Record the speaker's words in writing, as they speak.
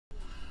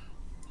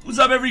What's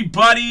up,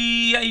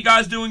 everybody? How you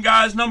guys doing,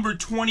 guys? Number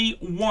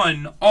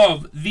 21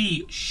 of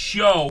the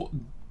show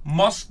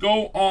must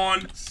go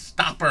on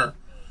Stopper,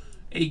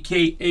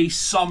 aka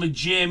Summer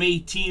Jam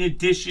 18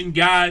 edition,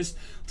 guys.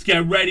 Let's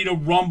get ready to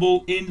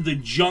rumble in the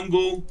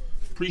jungle.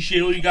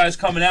 Appreciate all you guys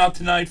coming out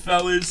tonight,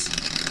 fellas.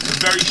 It's a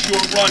very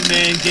short run,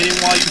 man. Get in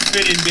while you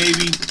fit in,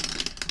 baby.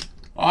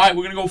 All right,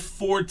 we're going to go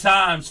 4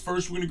 times.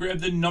 First, we're going to grab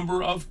the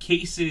number of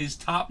cases.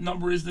 Top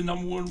number is the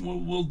number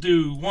one we'll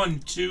do. 1,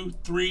 2,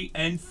 3,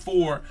 and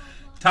 4.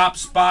 Top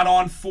spot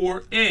on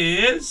 4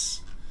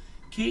 is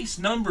case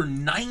number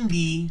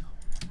 90.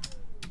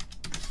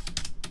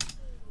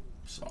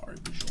 Sorry,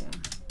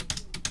 Bajorn.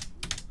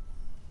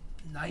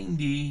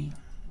 90.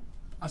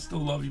 I still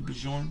love you,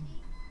 Bajorn.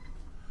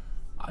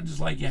 I just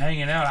like you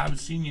hanging out. I haven't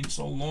seen you in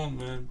so long,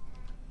 man.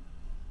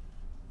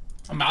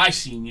 I mean, I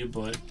seen you,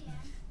 but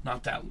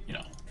not that, you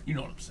know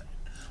what I'm saying.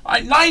 All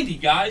right, 90,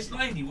 guys.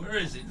 90, where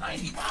is it?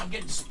 90. Wow, I'm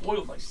getting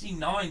spoiled. I see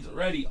 9s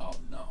already. Oh,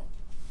 no.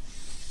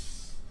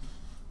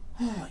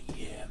 Oh,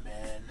 yeah,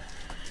 man.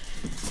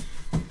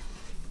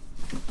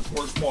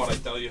 Worst part, I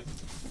tell you.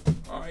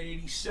 All right,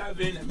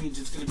 87. That means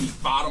it's going to be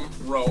bottom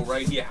row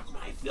right here.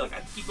 I feel like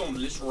I keep going to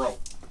this row.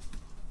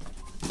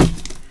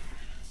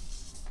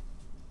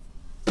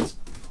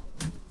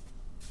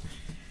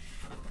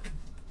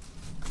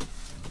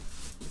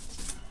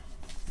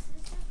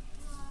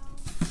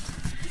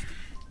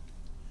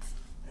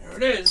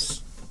 It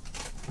is.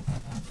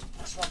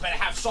 This one better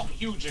have something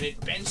huge in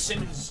it. Ben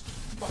Simmons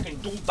fucking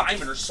dual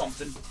diamond or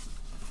something.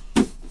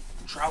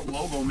 Trout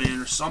logo man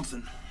or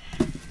something.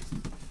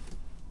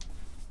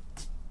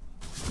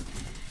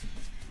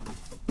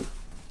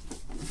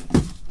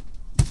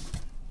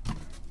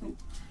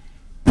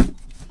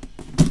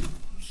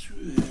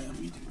 Yeah,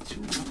 we do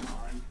 2 on.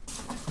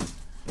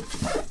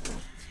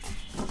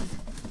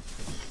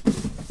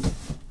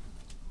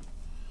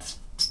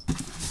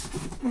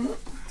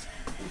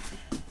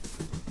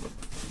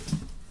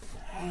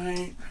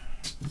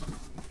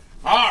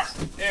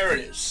 There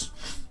it is.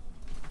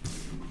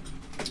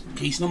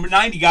 Case number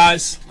 90,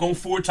 guys. Going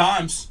 4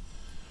 times.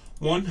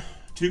 1,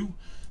 2,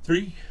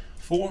 3,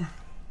 4.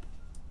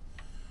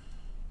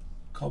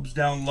 Cubs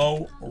down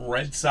low.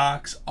 Red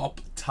Sox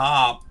up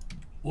top.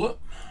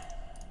 Whoop.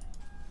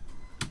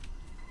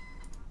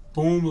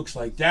 Boom. Looks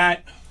like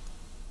that.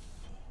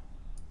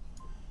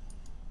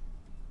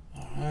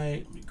 All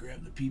right. Let me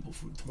grab the people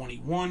from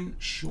 21.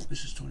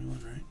 This is 21,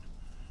 right?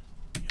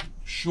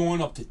 Sean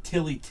up to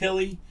Tilly.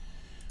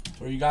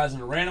 Throw you guys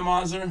in a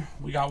randomizer.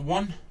 We got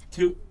 1,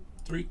 2,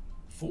 3,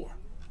 4.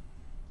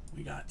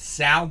 We got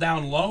Sal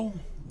down low.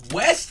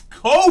 West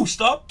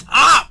Coast up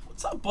top.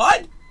 What's up,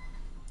 bud?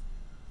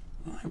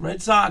 All right,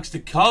 Red Sox to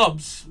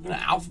Cubs. We're going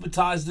to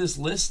alphabetize this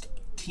list.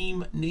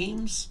 Team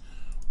names.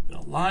 We're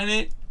going to line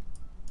it.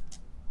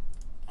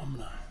 I'm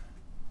going to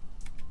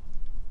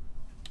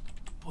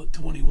put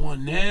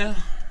 21 there.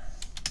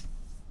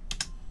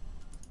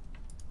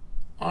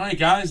 All right,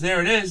 guys.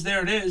 There it is.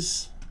 There it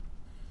is.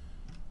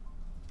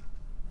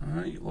 All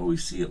right, you'll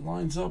always see it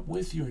lines up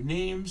with your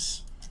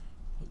names.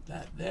 Put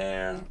that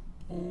there.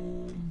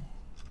 Boom.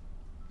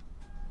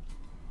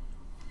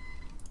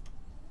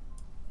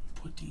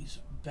 Put these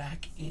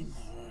back in.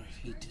 Oh, I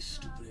hate this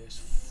stupid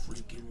ass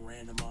freaking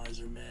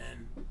randomizer,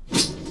 man.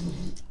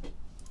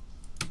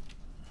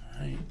 All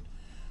right,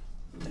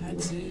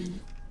 that's in.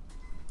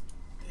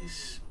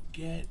 This we'll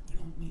get. We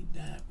don't need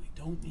that. We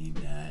don't need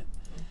that.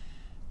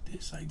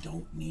 This I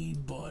don't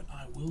need, but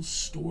I will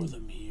store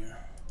them here.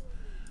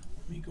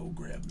 Let me go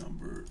grab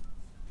number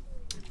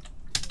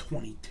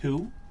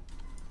 22.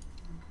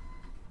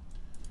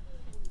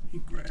 Let me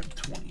grab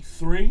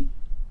 23.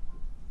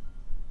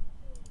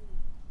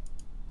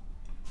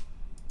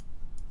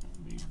 Let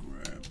me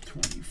grab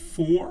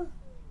 24.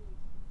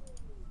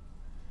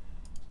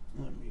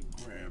 Let me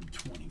grab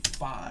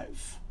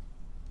 25.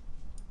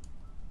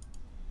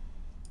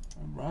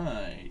 All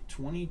right,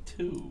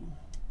 22.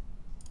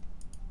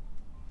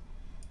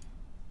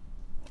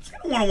 Let's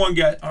get a one-on-one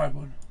guy. All right,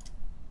 bud.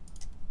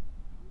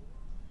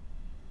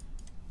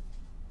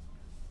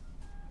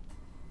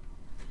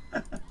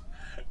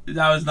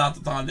 That was not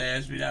the time to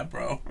ask me that,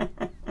 bro.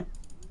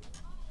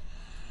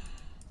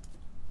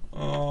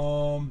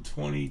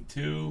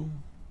 22.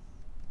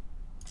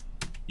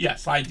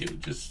 Yes, I do.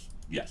 Just,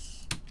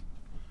 yes.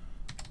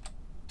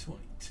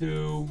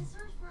 22.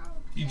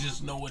 You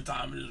just know what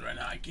time it is right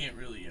now. I can't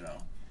really,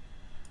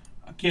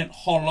 I can't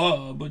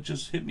holla, but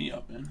just hit me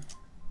up, man.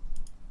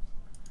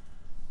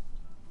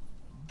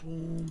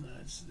 Boom,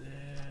 that's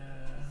there.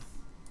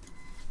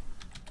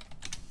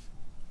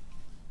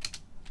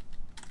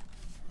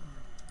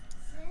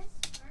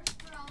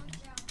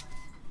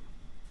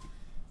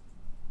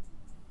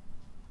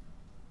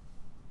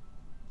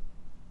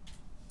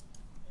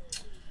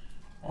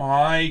 All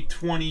right,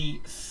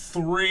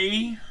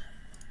 23.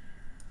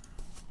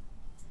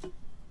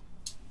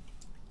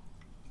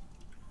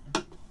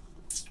 All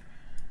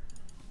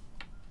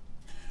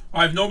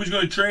right, if nobody's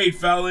going to trade,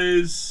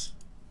 fellas.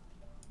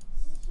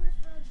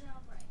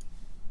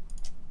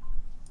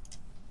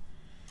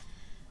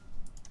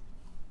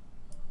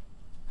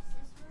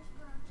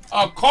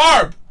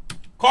 Carb.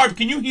 Carb,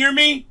 can you hear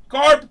me?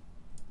 Carb?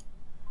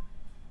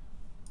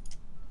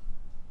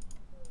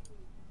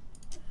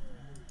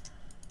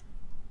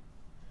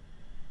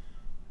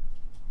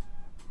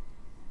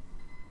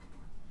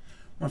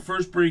 My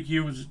first break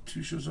here was 2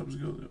 Showstoppers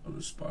ago, the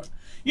other spot.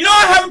 You know,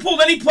 I haven't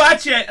pulled any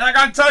plats yet, and I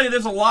gotta tell you,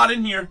 there's a lot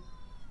in here.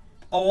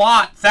 A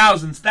lot.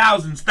 Thousands,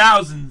 thousands,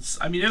 thousands.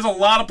 I mean, there's a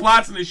lot of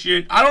plats in this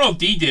shit. I don't know if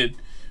D did.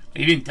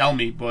 He didn't tell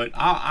me, but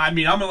I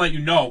mean, I'm gonna let you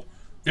know.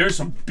 There's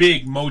some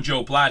big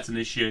mojo plats in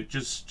this shit,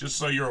 just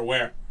so you're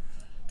aware.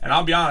 And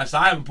I'll be honest,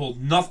 I haven't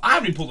pulled enough. I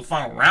haven't even pulled the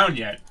final round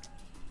yet.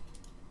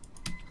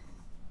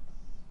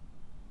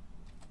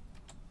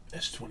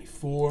 That's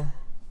 24.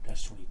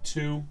 That's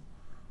 22.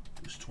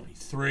 There's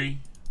 23.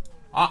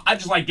 I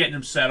just like getting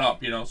them set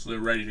up, you know, so they're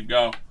ready to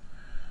go.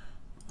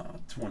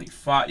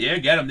 25. Yeah,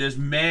 get them. There's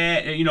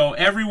you know,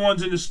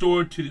 everyone's in the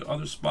store to the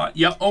other spot.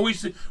 Yep,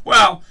 always.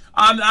 Well,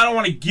 I don't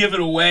want to give it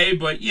away,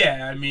 but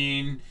yeah, I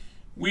mean,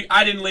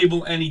 I didn't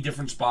label any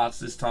different spots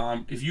this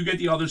time. If you get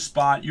the other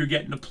spot, you're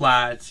getting the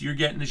plats. You're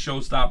getting the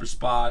Showstopper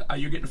spot.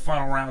 You're getting the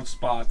final round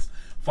spots.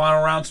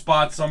 Final round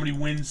spots, somebody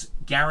wins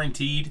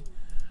guaranteed.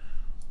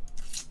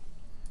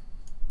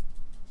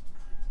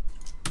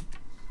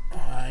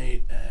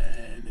 Alright,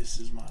 and this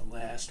is my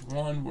last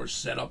one. We're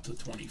set up to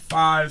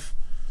 25.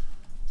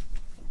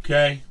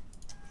 Okay.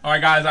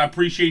 Alright, guys, I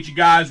appreciate you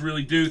guys.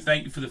 Really do.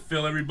 Thank you for the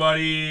fill,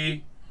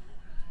 everybody.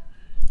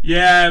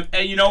 Yeah,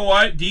 and you know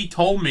what? D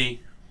told me.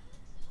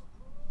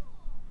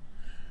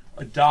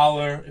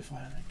 $1. If I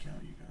had an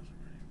account, you guys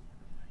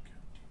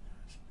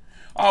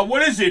already.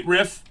 What is it,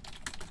 Riff?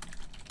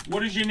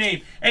 What is your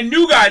name? And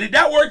new guy, did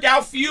that work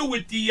out for you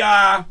with the,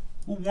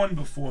 who won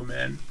before,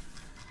 man?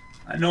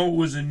 I know it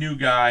was a new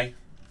guy.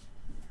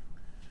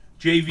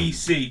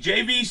 JVC.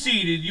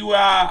 JVC, did you,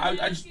 I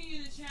just...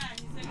 In the chat.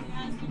 He said he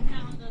has an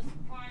account that's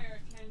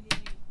acquired. Can he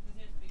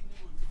present a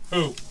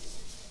new one? Who?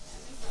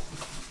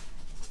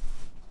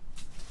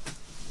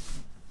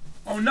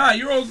 Oh, nah,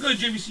 you're all good,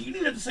 JVC. You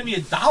didn't have to send me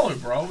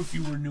 $1, bro, if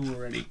you were new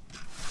already. You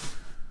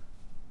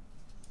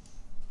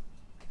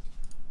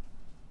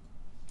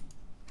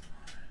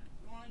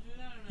want to do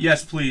that or not?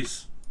 Yes,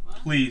 please. What?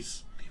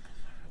 Please.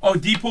 Oh,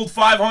 D pulled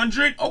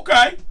 500?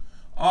 Okay.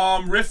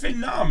 Riffin?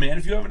 Nah, man.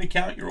 If you have an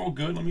account, you're all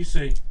good. Let me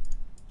see.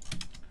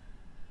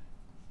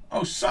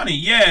 Oh, Sonny.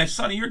 Yeah,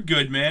 Sonny, you're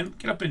good, man.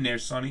 Get up in there,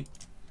 Sonny.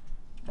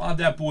 Load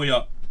that boy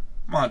up.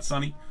 Come on,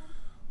 Sonny.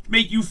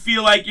 Make you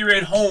feel like you're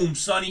at home,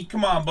 Sonny.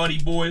 Come on, buddy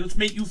boy. Let's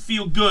make you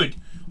feel good.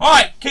 All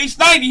right, case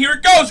 90. Here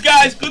it goes,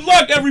 guys. Good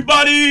luck,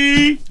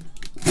 everybody.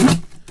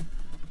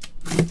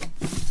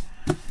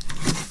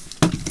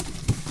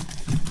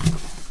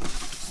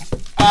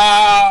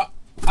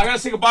 I gotta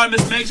say goodbye to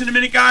Miss Megs in a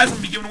minute, guys. I'm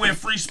gonna be giving away a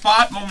free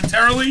spot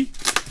momentarily.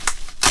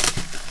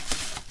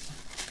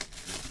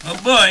 Oh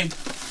boy.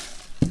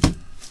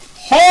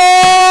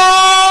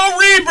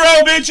 Holy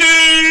bro,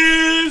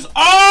 bitches!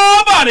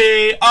 Oh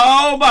buddy!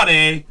 Oh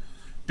buddy!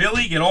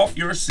 Billy, get off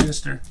your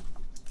sister.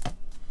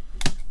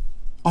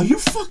 Are you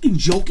fucking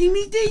joking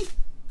me, D?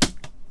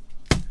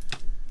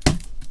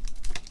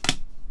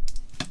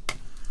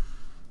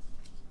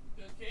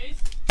 Good case?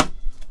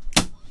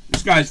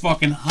 This guy's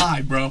fucking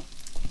high, bro.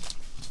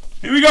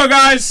 Here we go,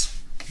 guys.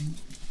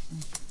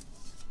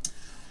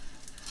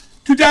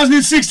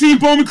 2016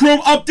 Bowman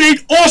Chrome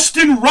update.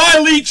 Austin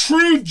Riley,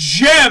 True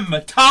Gem.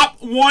 Top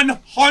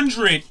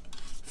 100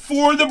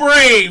 for the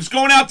Braves.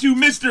 Going out to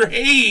Mr.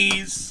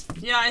 Hayes.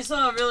 Yeah, I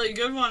saw a really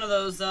good one of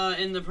those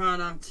in the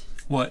product.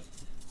 What? It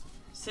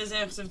says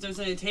if there's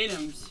any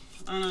Tatums.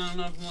 I don't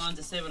know if I wanted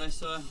to say what I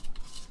saw.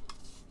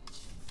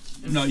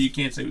 No, you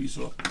can't say what you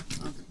saw. Okay.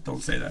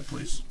 Don't say that,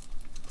 please.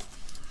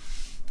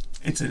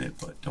 It's in it,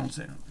 but don't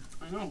say that.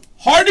 I know.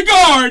 Hard to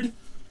guard.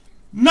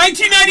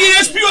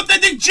 1998 SP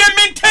Authentic Gem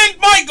Mint Tank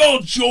Michael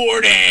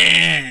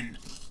Jordan.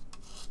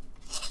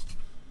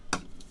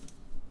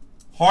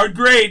 Hard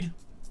grade.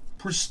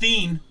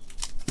 Pristine.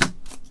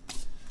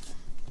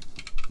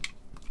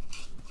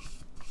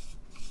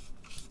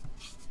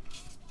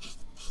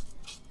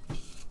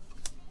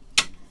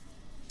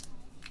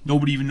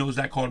 Nobody even knows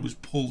that card was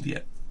pulled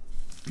yet.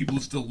 People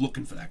are still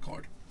looking for that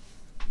card.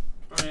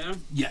 Oh, yeah?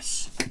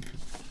 Yes.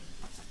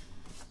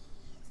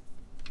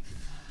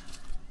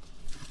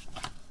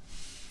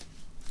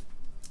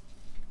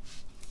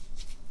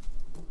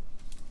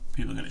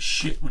 People are going to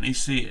shit when they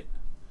see it.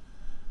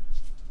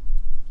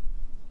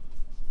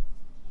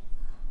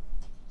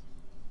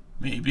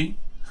 Maybe.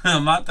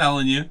 I'm not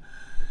telling you.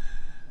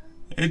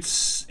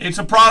 It's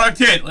a product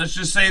hit. Let's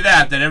just say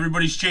that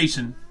everybody's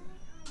chasing.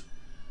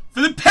 For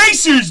the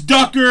Pacers,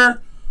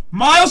 Ducker,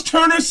 Miles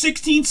Turner,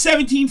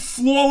 16-17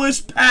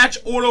 Flawless Patch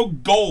Auto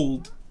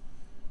Gold.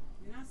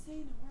 You're not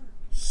saying the word.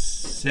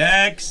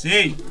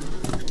 Sexy.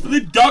 For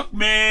the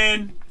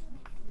Duckman.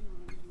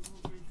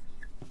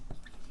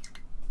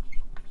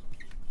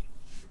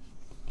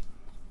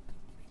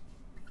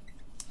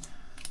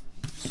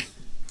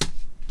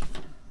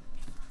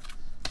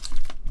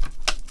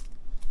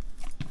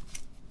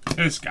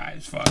 This guy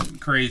is fucking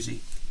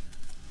crazy.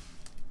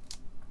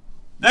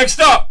 Next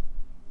up.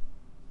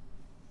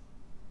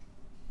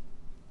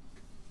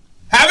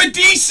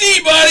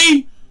 DC,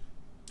 buddy.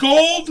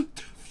 Gold,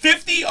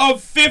 50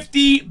 of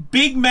 50.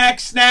 Big Mac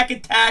Snack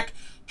Attack.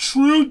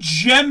 True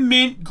Gem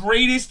Mint.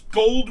 Greatest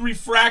Gold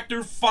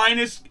Refractor.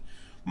 Finest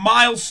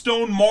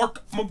Milestone.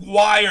 Mark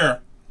McGuire.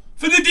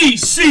 For the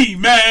DC,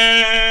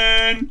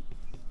 man.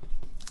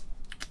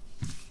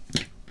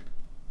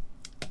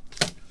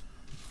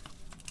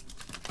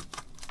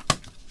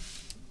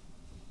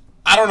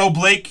 I don't know,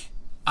 Blake.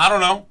 I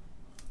don't know.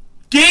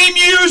 Game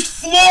used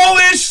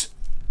flawless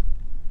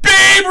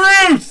Babe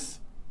Ruth.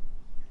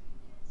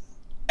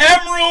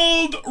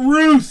 Emerald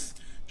Ruth.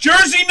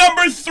 Jersey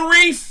number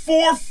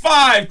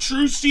 345.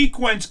 True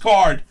sequence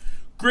card.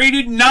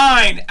 Graded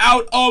 9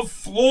 out of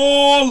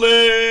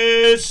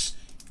flawless.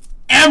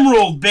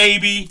 Emerald,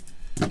 baby.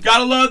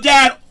 Gotta love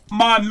that,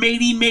 my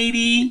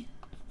matey.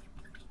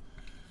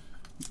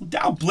 No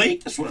doubt,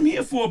 Blake. That's what I'm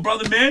here for,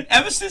 brother, man.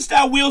 Ever since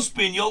that wheel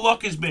spin, your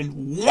luck has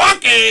been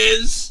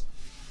wonkers.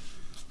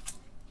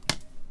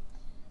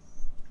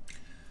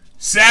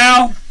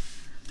 Sal,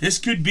 this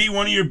could be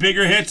one of your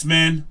bigger hits,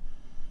 man.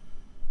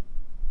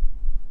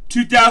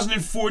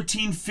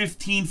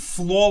 2014-15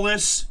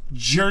 flawless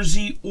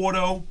jersey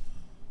auto.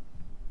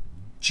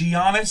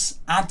 Giannis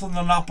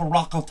Antetokounmpo,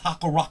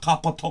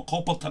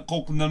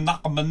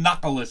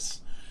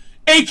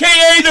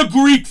 a.k.a. the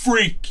Greek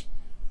Freak.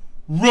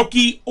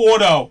 Rookie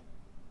auto.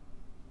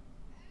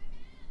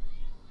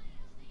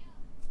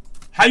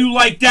 How you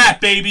like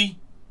that, baby?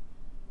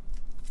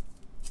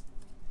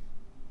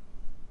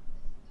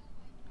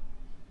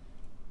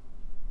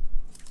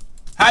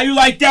 How you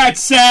like that,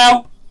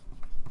 Sal?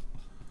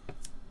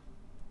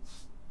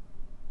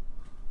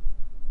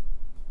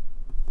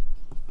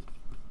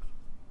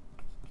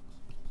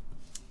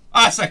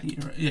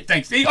 Second. Yeah,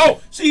 thanks. See?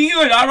 Oh, see,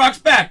 good. I rock's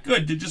back.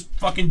 Good. They just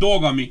fucking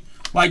dog on me.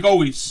 Like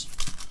always.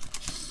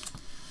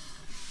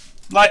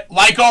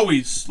 Like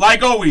always.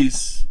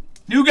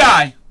 New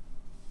guy.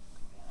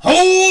 Hold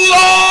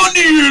on to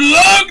your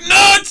lug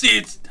nuts.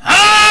 It's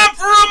time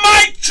for a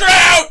Mike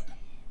Trout.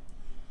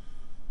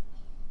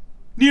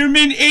 Near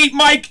min 8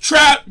 Mike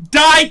Trout.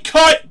 Die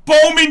cut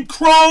Bowman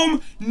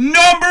Chrome.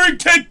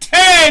 Numbered to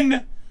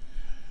 10.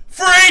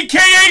 For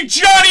a.k.a.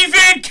 Johnny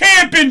Van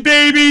Campen,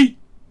 baby.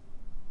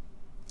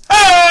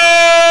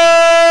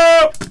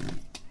 Oh!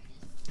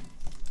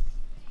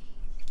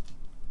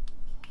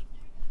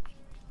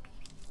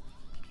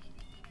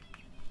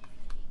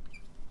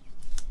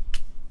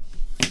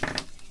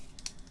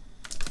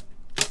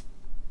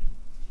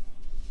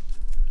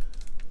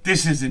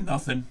 This isn't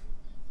nothing.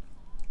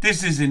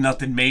 This isn't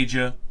nothing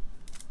major.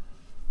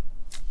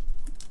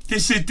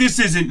 This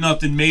isn't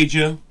nothing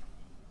major.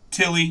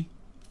 Tilly.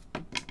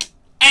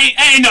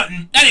 Ain't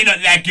nothing. That ain't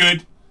nothing that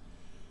good.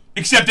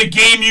 Except a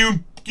game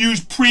you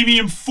use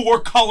premium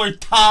 4-color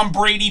Tom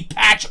Brady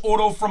patch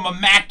auto from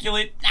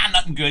Immaculate. Nah,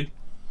 nothing good.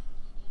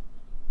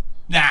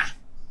 Nah,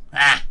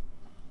 ain't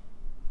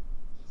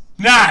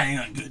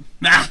nothing good.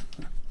 Nah.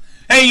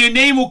 Hey, your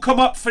name will come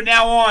up from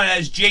now on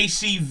as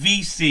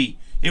JCVC.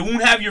 It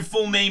won't have your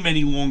full name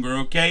any longer,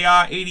 okay?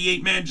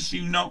 88 man, just so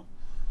you know.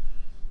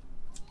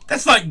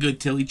 That's not good,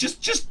 Tilly.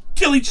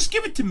 Tilly, just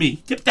give it to me.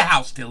 Tip the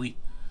house, Tilly.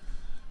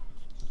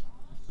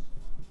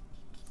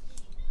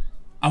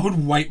 I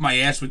would wipe my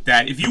ass with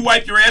that. If you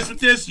wipe your ass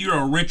with this, you're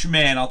a rich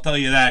man, I'll tell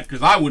you that.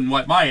 Because I wouldn't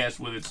wipe my ass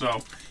with it. So,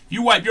 if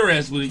you wipe your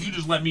ass with it, you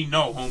just let me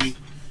know, homie.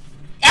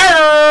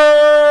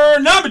 Error!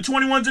 Number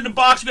 21's in the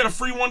box. We got a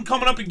free one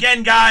coming up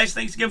again, guys.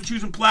 Thanks again for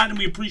choosing Platinum.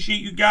 We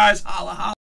appreciate you guys. Holla, holla.